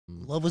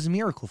love was a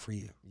miracle for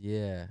you.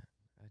 Yeah.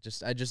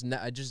 I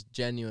just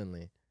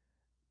genuinely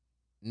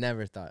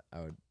never thought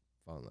I would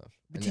fall in love.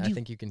 But And I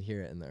think you can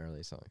hear it in the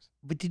early songs.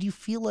 But did you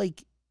feel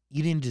like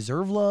you didn't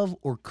deserve love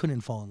or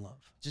couldn't fall in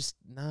love? Just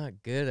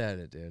not good at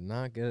it, dude.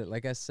 Not good at,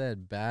 like I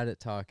said, bad at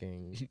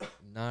talking,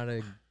 not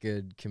a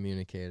good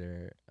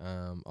communicator.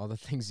 All the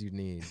things you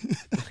need.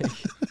 Like,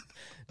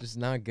 just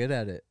not good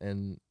at it.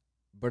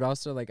 But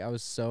also, like, I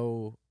was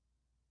so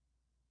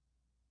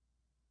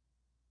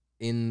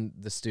in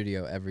the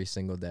studio every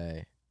single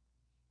day,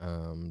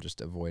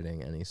 just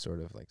avoiding any sort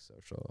of like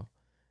social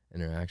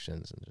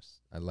interactions, and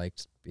just I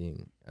liked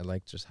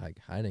just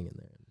hiding in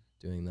there and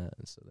doing that,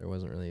 and so there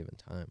wasn't really even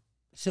time.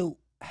 So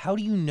how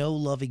do you know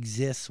love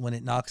exists when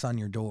it knocks on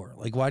your door?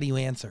 Like, why do you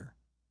answer?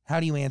 How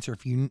do you answer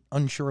if you're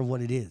unsure of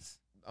what it is?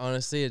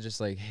 Honestly, it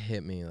just like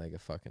hit me like a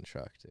fucking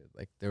truck, dude.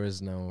 Like there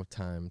was no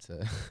time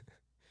to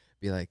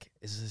be like,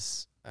 is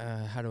this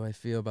how do I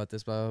feel about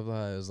this, blah blah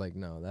blah. It was like,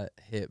 no, that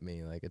hit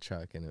me like a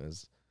truck, and it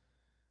was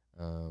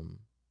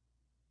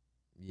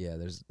yeah,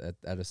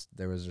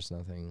 there was just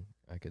nothing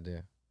I could do.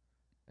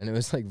 And it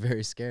was like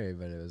very scary,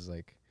 but it was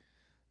like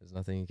there's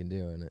nothing you can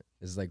do, and it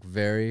is like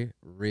very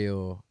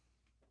real,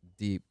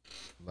 deep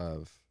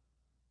love.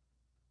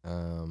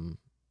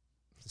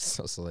 It's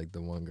also like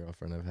the one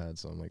girlfriend I've had,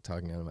 so I'm like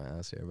talking out of my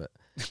ass here, but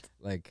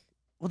like,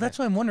 well, that's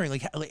what I'm wondering.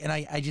 Like, and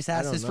I just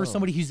asked this for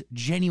somebody who's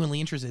genuinely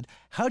interested.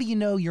 How do you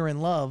know you're in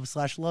love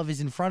 / love is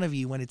in front of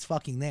you when it's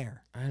fucking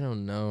there? I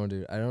don't know,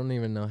 dude. I don't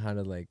even know how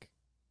to like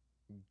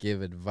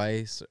give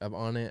advice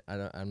on it.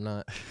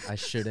 I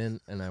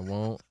shouldn't, and I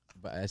won't,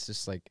 but it's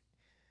just like,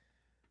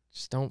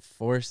 just don't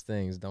force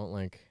things. Don't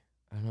like,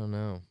 I don't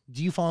know.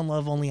 Do you fall in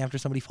love only after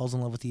somebody falls in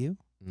love with you?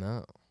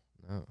 No.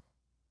 I mean,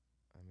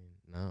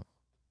 no.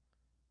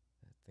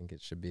 I think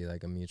it should be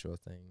like a mutual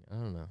thing. I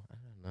don't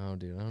know,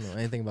 dude. I don't know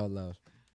anything about love.